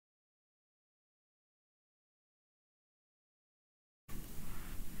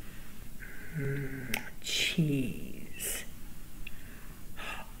cheese.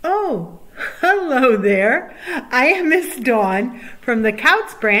 Oh, hello there. I am Miss Dawn from the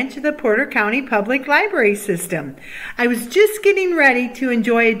Couts branch of the Porter County Public Library System. I was just getting ready to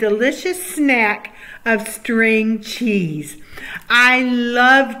enjoy a delicious snack of string cheese. I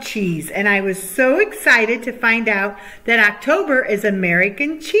love cheese, and I was so excited to find out that October is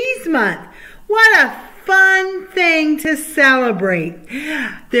American Cheese Month. What a fun thing to celebrate.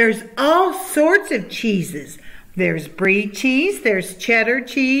 There's all sorts of cheeses. There's brie cheese, there's cheddar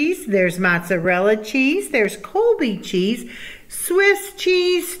cheese, there's mozzarella cheese, there's Colby cheese, Swiss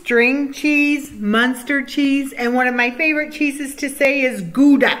cheese, string cheese, Munster cheese, and one of my favorite cheeses to say is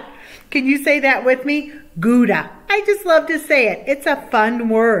Gouda. Can you say that with me? Gouda. I just love to say it. It's a fun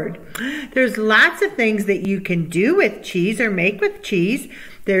word. There's lots of things that you can do with cheese or make with cheese.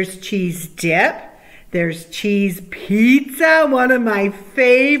 There's cheese dip. There's cheese pizza, one of my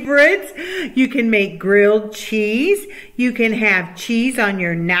favorites. You can make grilled cheese. You can have cheese on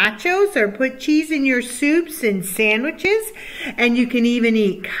your nachos or put cheese in your soups and sandwiches. And you can even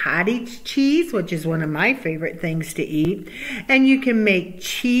eat cottage cheese, which is one of my favorite things to eat. And you can make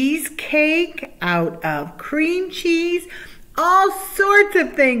cheesecake out of cream cheese. All sorts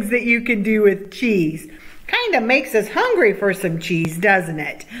of things that you can do with cheese. Kind of makes us hungry for some cheese, doesn't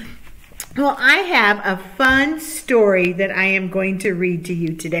it? Well, I have a fun story that I am going to read to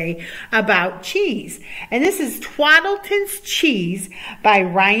you today about cheese. And this is Twaddleton's Cheese by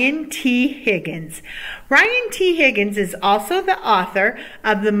Ryan T. Higgins. Ryan T. Higgins is also the author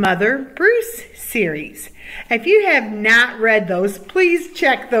of the Mother Bruce series. If you have not read those, please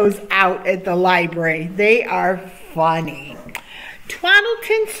check those out at the library. They are funny.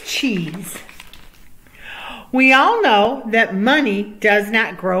 Twaddleton's Cheese. We all know that money does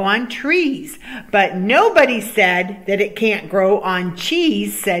not grow on trees, but nobody said that it can't grow on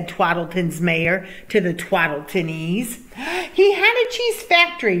cheese, said Twaddleton's mayor to the Twaddletonese. He had a cheese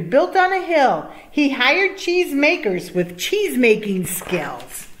factory built on a hill. He hired cheese makers with cheese-making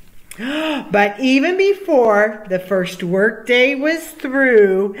skills. But even before the first workday was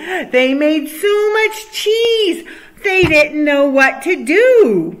through, they made so much cheese, they didn't know what to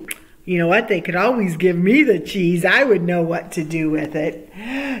do. You know what? They could always give me the cheese. I would know what to do with it.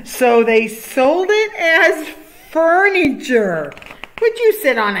 So they sold it as furniture. Would you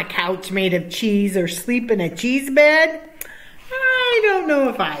sit on a couch made of cheese or sleep in a cheese bed? I don't know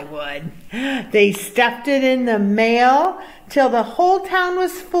if I would. They stuffed it in the mail till the whole town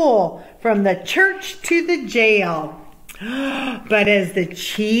was full, from the church to the jail. But as the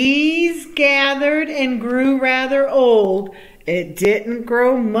cheese gathered and grew rather old, it didn't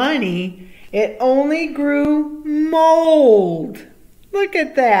grow money, it only grew mold. Look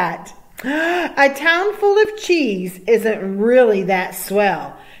at that. A town full of cheese isn't really that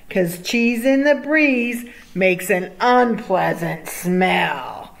swell, 'cause cheese in the breeze makes an unpleasant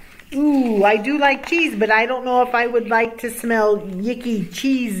smell. Ooh, I do like cheese, but I don't know if I would like to smell yicky,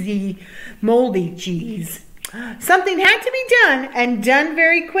 cheesy, moldy cheese. Something had to be done, and done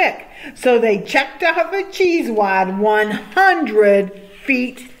very quick. So they checked off a cheese wad 100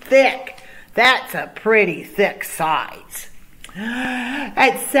 feet thick. That's a pretty thick size.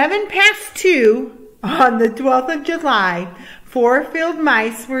 At 2:07 on the 12th of July, 4 field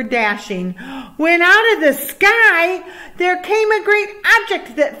mice were dashing, when out of the sky there came a great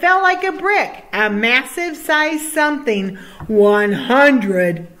object that fell like a brick, a massive size something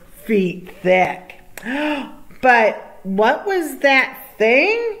 100 feet thick. But what was that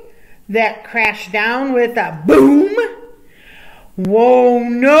thing that crashed down with a boom? Whoa,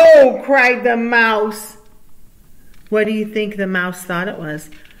 no, cried the mouse. What do you think the mouse thought it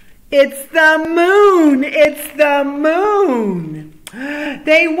was? It's the moon! It's the moon!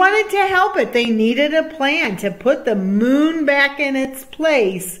 They wanted to help it. They needed a plan to put the moon back in its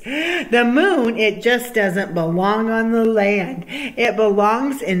place. The moon, it just doesn't belong on the land. It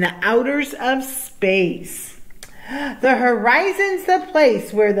belongs in the outers of space. The horizon's the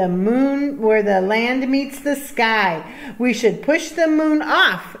place where the land meets the sky. We should push the moon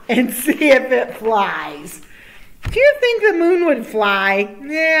off and see if it flies. Do you think the moon would fly?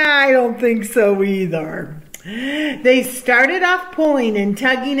 Yeah, I don't think so either. They started off pulling and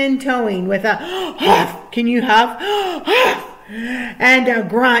tugging and towing with a huff. Can you huff? Huff. And a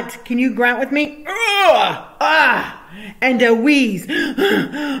grunt. Can you grunt with me? And a wheeze.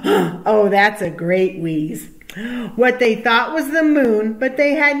 Oh, that's a great wheeze. What they thought was the moon, but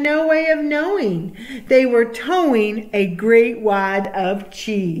they had no way of knowing. They were towing a great wad of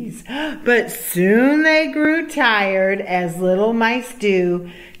cheese. But soon they grew tired, as little mice do,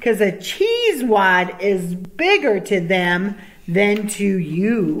 because a cheese wad is bigger to them than to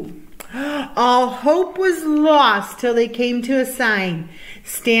you. All hope was lost till they came to a sign.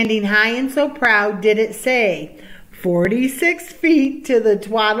 Standing high and so proud did it say, 46 feet to the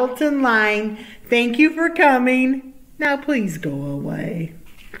Twaddleton line. Thank you for coming. Now please go away.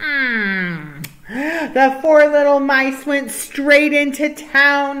 The four little mice went straight into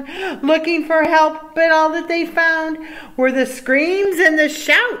town looking for help, but all that they found were the screams and the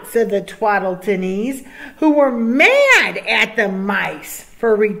shouts of the Twaddletonese, who were mad at the mice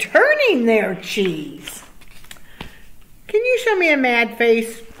for returning their cheese. Can you show me a mad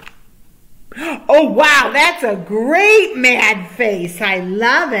face? Oh, wow, that's a great mad face. I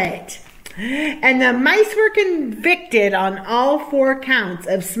love it. And the mice were convicted on all 4 counts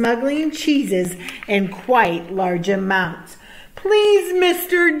of smuggling cheeses in quite large amounts. Please,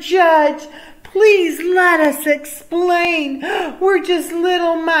 Mr. Judge, please let us explain. We're just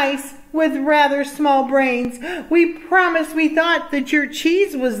little mice with rather small brains. We promised we thought that your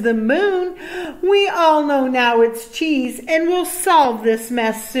cheese was the moon. We all know now it's cheese, and we'll solve this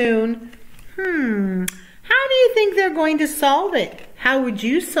mess soon. How do you think they're going to solve it? How would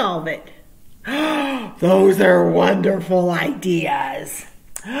you solve it? Those are wonderful ideas.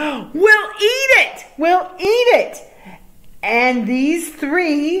 We'll eat it. We'll eat it. And these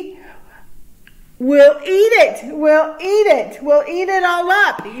 3 will eat it. We'll eat it. We'll eat it all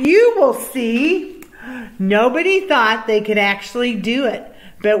up. You will see. Nobody thought they could actually do it.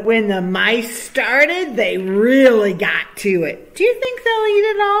 But when the mice started, they really got to it. Do you think they'll eat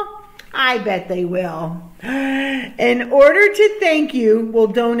it all? I bet they will. In order to thank you, we'll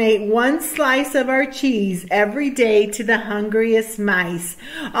donate 1 slice of our cheese every day to the hungriest mice.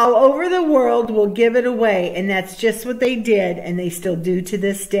 All over the world, we'll give it away, and that's just what they did, and they still do to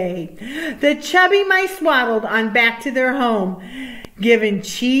this day. The chubby mice waddled on back to their home, given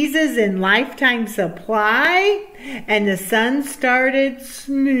cheeses in lifetime supply, and the sun started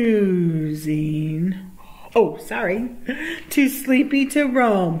snoozing. Oh, sorry. Too sleepy to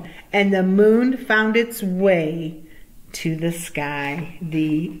roam, and the moon found its way to the sky.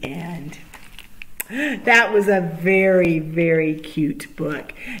 The end. That was a very, very cute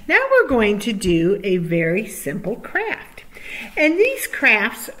book. Now we're going to do a very simple craft. And these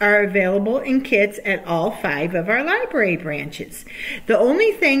crafts are available in kits at all 5 of our library branches. The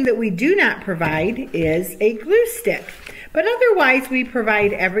only thing that we do not provide is a glue stick, but otherwise we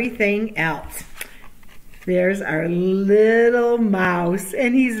provide everything else. There's our little mouse,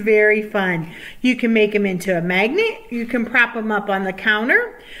 and he's very fun. You can make him into a magnet. You can prop him up on the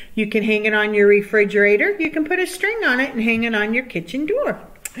counter. You can hang it on your refrigerator. You can put a string on it and hang it on your kitchen door.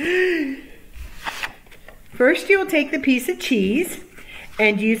 First, you'll take the piece of cheese,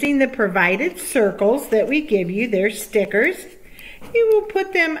 and using the provided circles that we give you, they're stickers, you will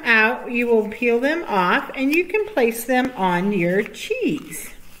put them out, you will peel them off, and you can place them on your cheese.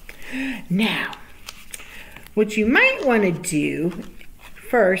 Now, what you might want to do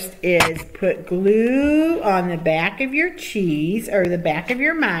first is put glue on the back of your cheese, or the back of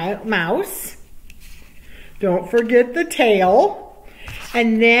your mouse. Don't forget the tail.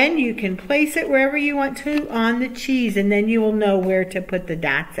 And then you can place it wherever you want to on the cheese, and then you will know where to put the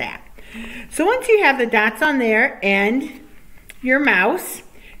dots at. So once you have the dots on there and your mouse,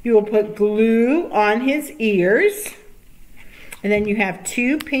 you will put glue on his ears. And then you have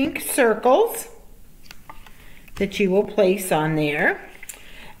 2 pink circles that you will place on there.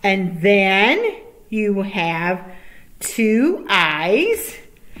 And then you have 2 eyes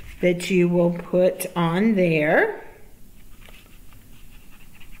that you will put on there.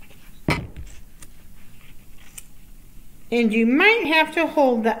 And you might have to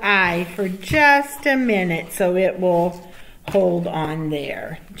hold the eye for just a minute so it will hold on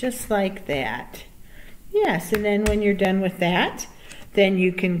there, just like that. Yes, and then when you're done with that, then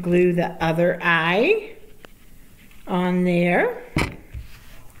you can glue the other eye on there,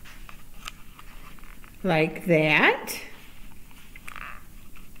 like that.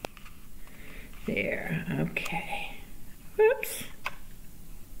 There, okay. Whoops.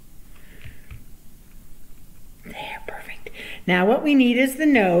 There, perfect. Now what we need is the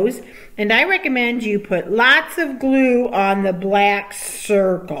nose, and I recommend you put lots of glue on the black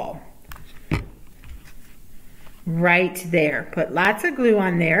circle. Right there. Put lots of glue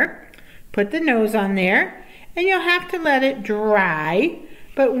on there. Put the nose on there, and you'll have to let it dry.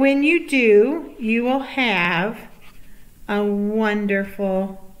 But when you do, you will have a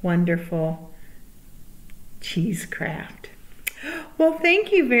wonderful, wonderful cheese craft. Well,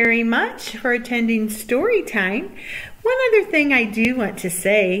 thank you very much for attending story time. One other thing I do want to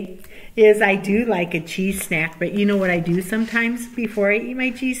say is I do like a cheese snack, but you know what I do sometimes before I eat my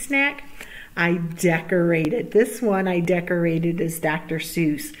cheese snack? I decorated. This one I decorated as Dr.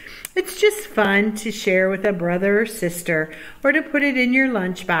 Seuss. It's just fun to share with a brother or sister, or to put it in your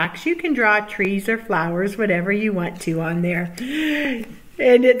lunchbox. You can draw trees or flowers, whatever you want to on there.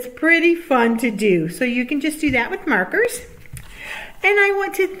 And it's pretty fun to do. So you can just do that with markers. And I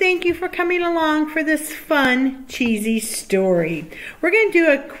want to thank you for coming along for this fun, cheesy story. We're going to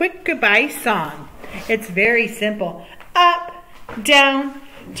do a quick goodbye song. It's very simple. Up, down,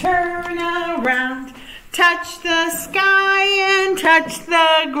 turn around, touch the sky and touch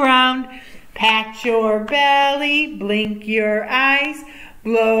the ground. Pat your belly, blink your eyes,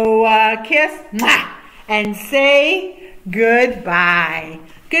 blow a kiss, mwah, and say goodbye.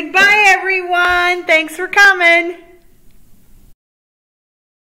 Goodbye, everyone. Thanks for coming.